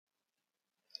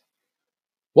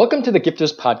Welcome to the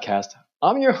Gifters Podcast.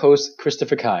 I'm your host,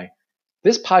 Christopher Kai.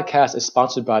 This podcast is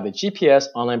sponsored by the GPS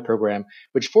online program,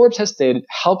 which Forbes has stated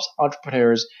helps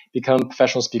entrepreneurs become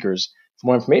professional speakers. For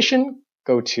more information,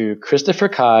 go to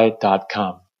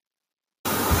christopherkai.com.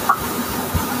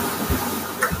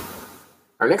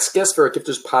 Our next guest for our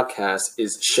Gifters Podcast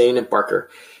is Shane Barker.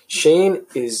 Shane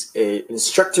is an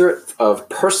instructor of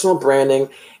personal branding,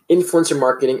 influencer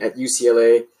marketing at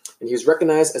UCLA, and he was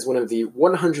recognized as one of the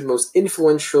 100 most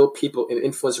influential people in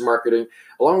influencer marketing,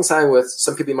 alongside with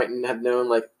some people you might have known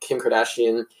like Kim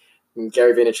Kardashian, and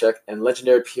Gary Vaynerchuk, and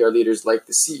legendary PR leaders like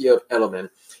the CEO of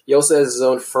Edelman. He also has his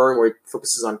own firm where he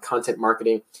focuses on content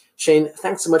marketing. Shane,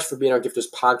 thanks so much for being on our Gifters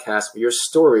Podcast, where your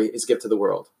story is gift to the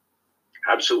world.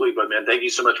 Absolutely, but man, thank you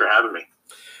so much for having me.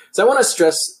 So I want to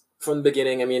stress from the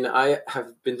beginning, I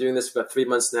have been doing this for about 3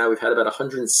 months now. We've had about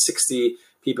 160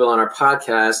 people on our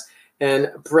podcast.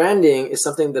 And branding is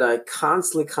something that I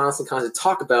constantly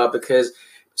talk about because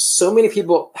so many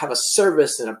people have a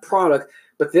service and a product,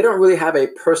 but they don't really have a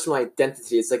personal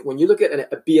identity. It's like when you look at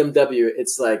a BMW,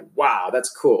 it's like, wow,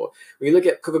 that's cool. When you look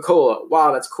at Coca-Cola,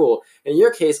 wow, that's cool. In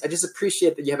your case, I just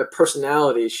appreciate that you have a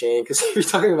personality, Shane, because you're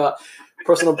talking about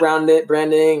personal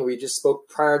branding. We just spoke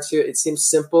prior to it. It seems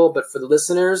simple, but for the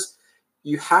listeners,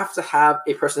 you have to have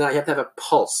a personality, you have to have a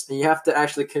pulse, and you have to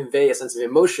actually convey a sense of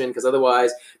emotion because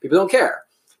otherwise people don't care.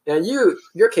 Now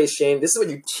your case, Shane, this is what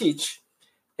you teach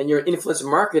and you're influencer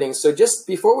marketing. So just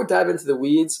before we dive into the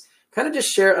weeds, kind of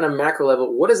just share on a macro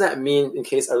level, what does that mean in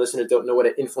case our listeners don't know what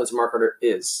an influencer marketer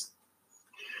is?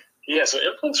 Yeah, so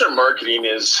influencer marketing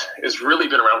is really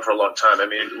been around for a long time.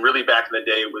 Really back in the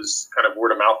day, it was kind of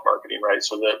word of mouth marketing, right?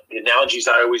 So the analogies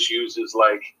I always use is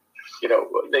like,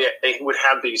 they would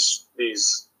have these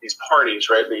parties,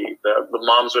 right? The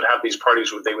moms would have these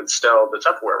parties where they would sell the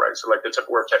Tupperware, right? So like the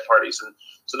Tupperware type parties. And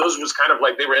so those was kind of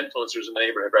like, they were influencers in the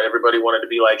neighborhood, right? Everybody wanted to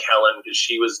be like Helen because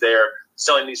she was there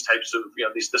selling these types of,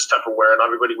 this Tupperware, and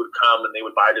everybody would come and they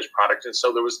would buy this product. And so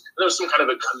there was some kind of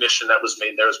a commission that was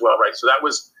made there as well, right? So that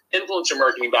was influencer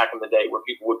marketing back in the day where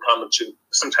people would come to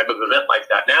some type of event like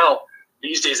that. Now,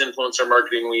 these days, influencer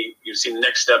marketing, you've seen the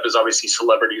next step is obviously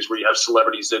celebrities, where you have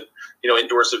celebrities that,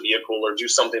 endorse a vehicle or do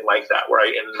something like that,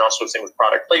 right? And also the same with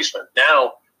product placement.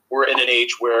 Now we're in an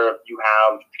age where you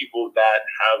have people that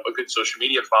have a good social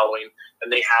media following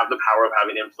and they have the power of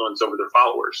having influence over their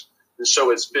followers. And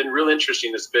so it's been really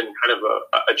interesting. It's been kind of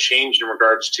a change in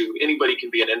regards to anybody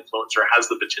can be an influencer, has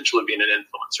the potential of being an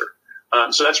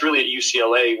influencer. So that's really at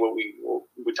UCLA what we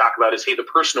talk about is, hey, the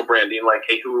personal branding, like,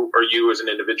 hey, who are you as an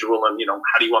individual, and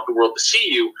how do you want the world to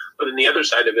see you? But then the other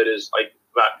side of it is like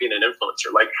about being an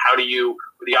influencer. Like, how do you,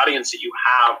 with the audience that you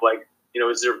have, like,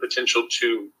 is there potential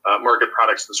to market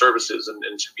products and services and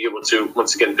to be able to,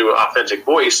 once again, do an authentic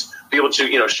voice, be able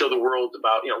to show the world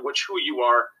about who you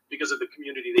are because of the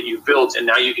community that you've built, and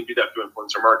now you can do that through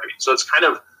influencer marketing. So it's kind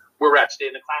of where we're at today.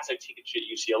 And the class I teach at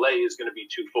UCLA is going to be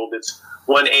twofold. It's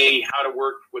one, how to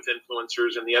work with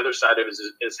influencers, and the other side of it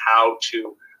is how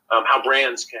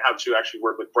brands can, how to actually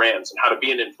work with brands and how to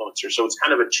be an influencer. So it's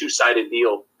kind of a two-sided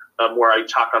deal where I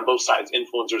talk on both sides,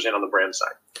 influencers and on the brand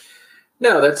side.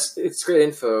 No, it's great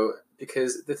info,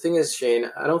 because the thing is,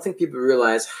 Shane, I don't think people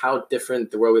realize how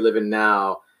different the world we live in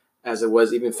now as it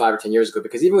was even 5 or 10 years ago.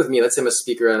 Because even with me, let's say I'm a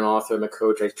speaker and an author, I'm a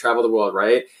coach, I travel the world,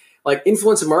 right? Like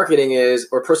influencer marketing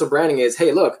or personal branding is,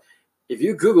 hey, look, if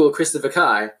you Google Christopher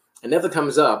Kai and nothing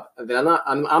comes up, then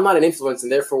I'm not an influencer,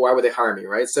 and therefore why would they hire me,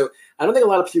 right? So I don't think a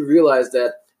lot of people realize that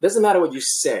it doesn't matter what you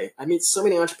say. I meet so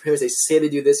many entrepreneurs, they say they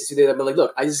do this, they do that, but like,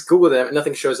 look, I just Google them and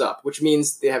nothing shows up, which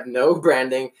means they have no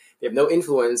branding, they have no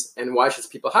influence, and why should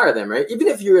people hire them, right? Even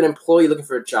if you're an employee looking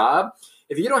for a job,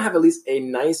 if you don't have at least a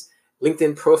nice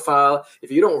LinkedIn profile,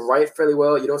 if you don't write fairly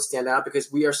well, you don't stand out,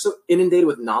 because we are so inundated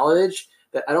with knowledge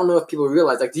that I don't know if people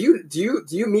realize. Like, do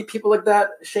you meet people like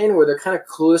that, Shane, where they're kind of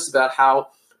clueless about how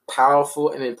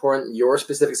powerful and important your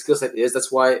specific skill set is?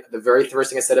 That's why the very first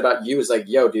thing I said about you is like,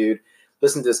 yo, dude,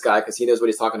 listen to this guy because he knows what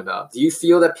he's talking about. Do you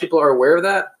feel that people are aware of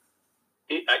that?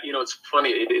 It's funny.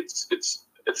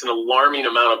 It's an alarming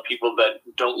amount of people that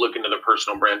don't look into their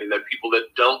personal branding, that people that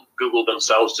don't Google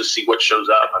themselves to see what shows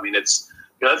up.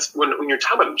 That's when you're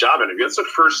talking about a job interview, that's the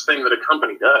first thing that a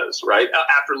company does, right?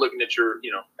 After looking at your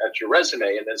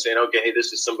resume and then saying, okay, hey,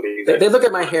 this is somebody. They look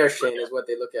at my hair, Shane, is what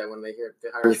they look at when they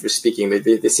hire me for speaking.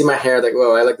 They see my hair, like,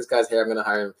 whoa, I like this guy's hair, I'm going to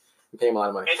hire him and pay him a lot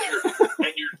of money.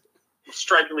 And you're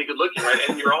strikingly good looking, right?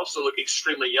 And you're also look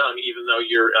extremely young, even though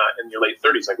you're in your late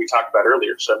 30s, like we talked about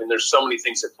earlier. So, there's so many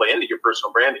things that play into your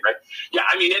personal branding, right? Yeah,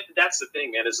 that's the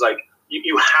thing, man. It's like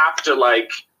you have to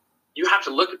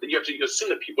look at you have to assume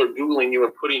that people are Googling you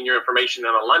and putting your information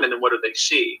down online, and then what do they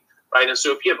see? right? And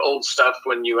so if you have old stuff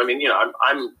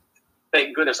I'm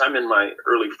thank goodness I'm in my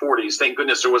early 40s. Thank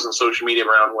goodness there wasn't social media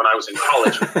around when I was in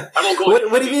college. I won't go.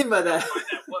 What do you mean by that? What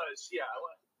that was, yeah.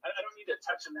 I don't need to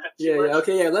touch on that. Yeah.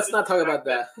 Okay. Yeah. Let's not talk about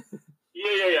that.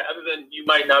 Yeah. Other than you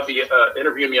might not be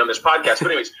interviewing me on this podcast, but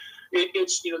anyways,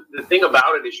 it's the thing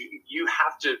about it is you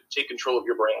have to take control of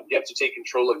your brand. You have to take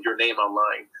control of your name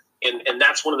online, and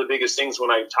that's one of the biggest things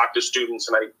when I talk to students,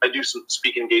 and I do some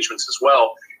speaking engagements as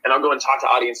well. And I'll go and talk to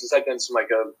audiences. I've done some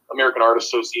American Art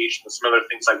Association and some other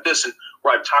things like this, and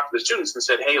where I've talked to the students and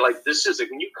said, hey, this is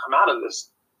when you come out of this,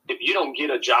 if you don't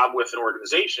get a job with an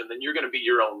organization, then you're going to be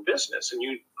your own business and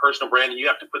personal brand, and you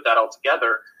have to put that all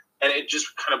together. And it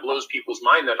just kind of blows people's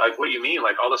mind that what do you mean?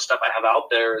 All the stuff I have out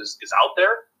there is out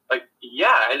there?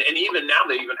 Yeah. And even now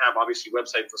they even have obviously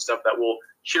websites and stuff that will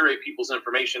curate people's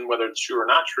information, whether it's true or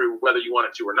not true, whether you want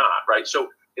it to or not. Right. So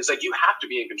it's you have to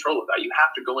be in control of that. You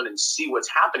have to go in and see what's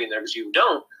happening there, because you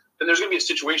don't, then there's going to be a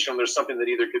situation where there's something that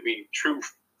either could be true,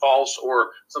 false, or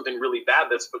something really bad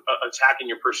that's attacking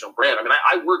your personal brand. I mean,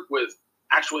 I work with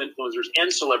actual influencers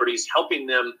and celebrities, helping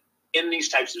them in these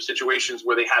types of situations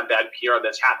where they have bad PR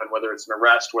that's happened, whether it's an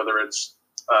arrest, whether it's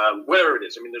whatever it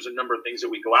is. I mean, there's a number of things that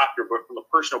we go after, but from the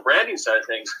personal branding side of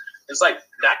things, it's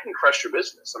that can crush your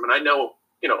business. I mean, I know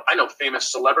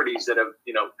famous celebrities that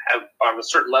have on a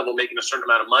certain level making a certain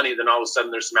amount of money. Then all of a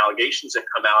sudden there's some allegations that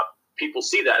come out. People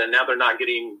see that, and now they're not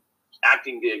getting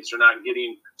acting gigs. They're not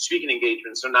getting speaking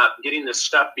engagements. They're not getting this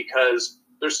stuff because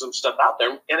there's some stuff out there,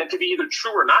 and it could be either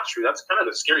true or not true. That's kind of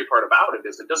the scary part about it,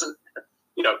 is it doesn't,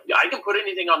 I can put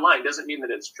anything online. Doesn't mean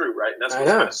that it's true, right? And that's what's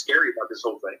kind of scary about this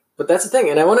whole thing. But that's the thing.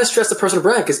 And I want to stress the personal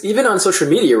brand, because even on social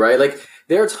media, right?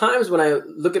 There are times when I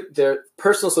look at their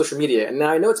personal social media, and now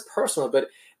I know it's personal, but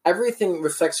everything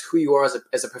reflects who you are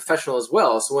as a professional as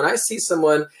well. So when I see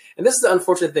someone, and this is the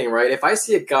unfortunate thing, right? If I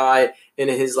see a guy in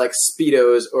his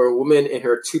Speedos or a woman in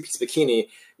her two-piece bikini,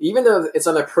 even though it's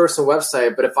on their personal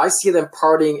website, but if I see them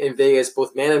partying in Vegas,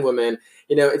 both man and woman,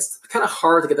 it's kind of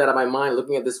hard to get that out of my mind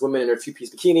looking at this woman in her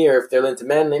two-piece bikini, or if they're into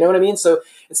men, you know what I mean? So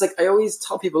it's I always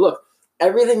tell people, look,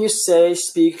 everything you say,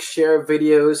 speak, share,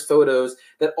 videos, photos,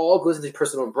 that all goes into your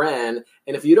personal brand.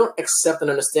 And if you don't accept and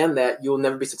understand that, you'll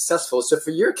never be successful. So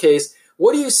for your case,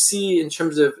 what do you see in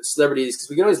terms of celebrities? Because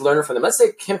we can always learn from them. Let's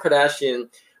say Kim Kardashian.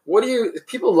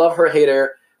 People love her, hate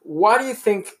her. Why do you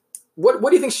think, what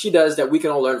do you think she does that we can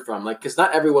all learn from? Because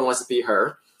not everyone wants to be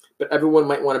her, but everyone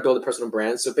might want to build a personal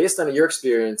brand. So based on your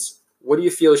experience, what do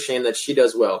you feel, Shane, that she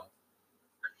does well?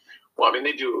 Well, I mean,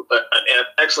 they do an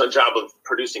excellent job of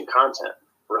producing content,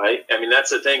 right? I mean, that's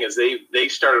the thing, is they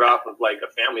started off with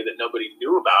a family that nobody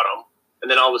knew about them. And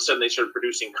then all of a sudden they started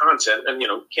producing content. And,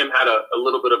 Kim had a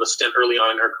little bit of a stint early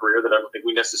on in her career that I don't think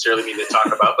we necessarily need to talk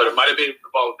about, but it might have been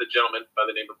involved with a gentleman by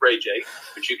the name of Ray J,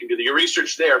 which you can do your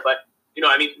research there. But,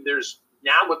 there's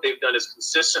now what they've done is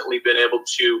consistently been able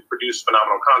to produce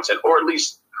phenomenal content, or at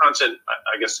least content,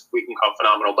 I guess we can call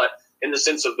phenomenal, but in the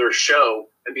sense of their show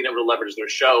and being able to leverage their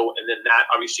show. And then that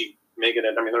obviously making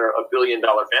it, they're a $1 billion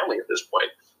family at this point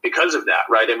because of that,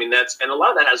 right? And a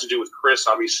lot of that has to do with Chris,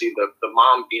 obviously the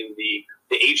mom being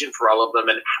the agent for all of them,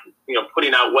 and,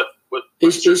 putting out what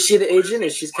is she the agent?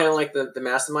 Is she's kind of like the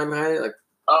mastermind behind it?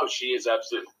 Oh, she is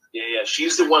absolutely. Yeah.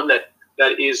 She's the one that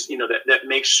is, that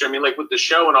makes sure, with the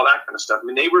show and all that kind of stuff.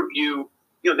 They review,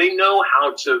 they know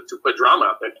how to put drama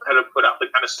up and kind of put out the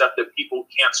kind of stuff that people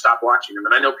can't stop watching them.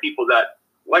 And I know people that,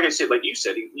 like I said, like you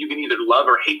said, you can either love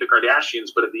or hate the Kardashians,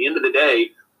 but at the end of the day,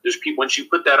 there's people, once you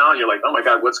put that on, you're like, oh my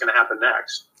God, what's going to happen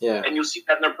next? Yeah. And you'll see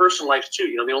that in their personal lives too.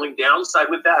 The only downside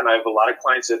with that, and I have a lot of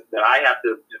clients that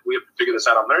we have to figure this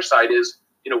out on their side, is,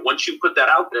 once you put that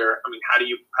out there, how do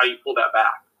you pull that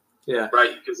back? Yeah.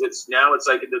 Right. Because it's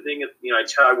the thing,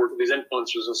 I work with these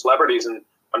influencers and celebrities, and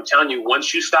I'm telling you,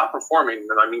 once you stop performing,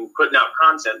 and putting out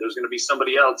content, there's going to be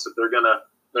somebody else that they're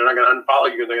not going to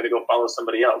unfollow you, and they're going to go follow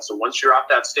somebody else. So once you're off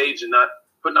that stage and not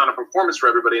putting on a performance for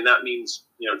everybody, and that means,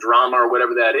 drama or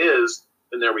whatever that is,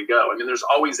 then there we go. There's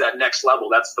always that next level.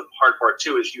 That's the hard part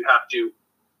too, is you have to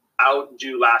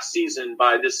outdo last season.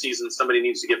 By this season, somebody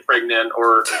needs to get pregnant,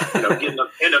 or, get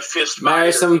in a fist fight.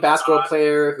 Marry some basketball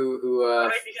player who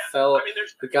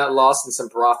who got lost in some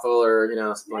brothel, or,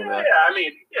 something like that.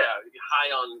 High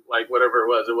on whatever it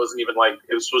was. It wasn't even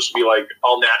it was supposed to be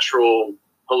all natural,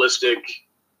 holistic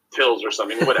pills or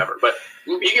something, whatever. But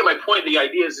you get my point. The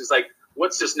idea is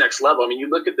what's this next level? You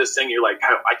look at this thing, you're like,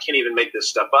 I can't even make this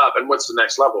stuff up. And what's the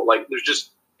next level? There's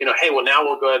just, hey, well, now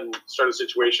we'll go ahead and start a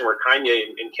situation where Kanye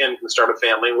and Kim can start a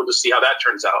family, and we'll just see how that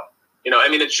turns out.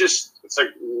 It's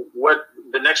what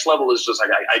the next level is. Just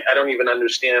I don't even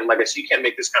understand. I see, you can't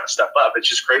make this kind of stuff up. It's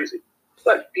just crazy.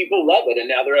 But people love it. And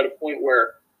now they're at a point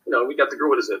where, we got the girl.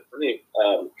 What is it? I mean,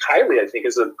 Kylie, I think,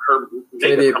 is her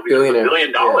maybe makeup company $1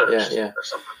 billion Yeah. or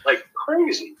something. Like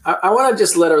crazy. I want to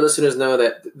just let our listeners know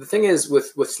that the thing is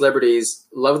with celebrities,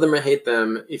 love them or hate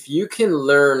them, if you can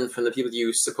learn from the people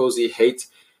you supposedly hate,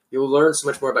 you'll learn so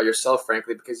much more about yourself,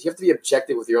 frankly, because you have to be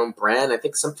objective with your own brand. I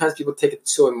think sometimes people take it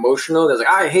so emotional. They're like,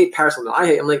 I hate Paris Hilton.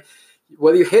 I'm like,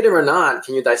 whether you hate him or not,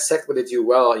 can you dissect what they do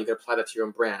well and you can apply that to your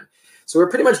own brand? So we're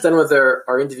pretty much done with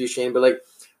our interview, Shane, but like,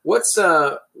 what's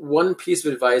one piece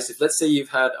of advice, if let's say you've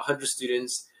had 100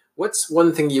 students, what's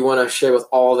one thing you want to share with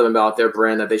all of them about their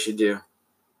brand that they should do?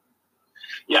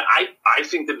 Yeah, I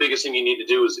think the biggest thing you need to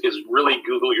do is really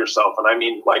Google yourself. And I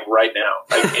mean, like right now,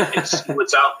 like it's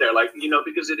what's out there, like,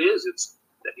 because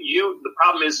the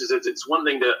problem is it's one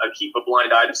thing to keep a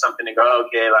blind eye to something and go,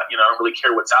 okay, I don't really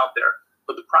care what's out there.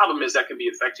 But the problem is that can be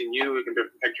affecting you. It can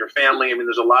affect your family. I mean,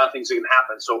 there's a lot of things that can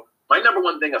happen. So my number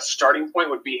one thing, a starting point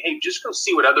would be, hey, just go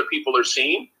see what other people are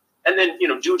seeing. And then,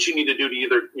 do what you need to do to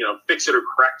either, fix it or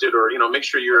correct it or, make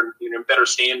sure you're in better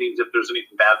standings if there's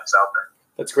anything bad that's out there.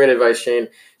 That's great advice, Shane.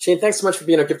 Shane, thanks so much for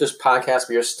being on Gifters Podcast,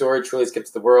 where your story truly is gift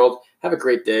to the world. Have a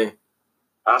great day.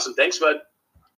 Awesome. Thanks, bud.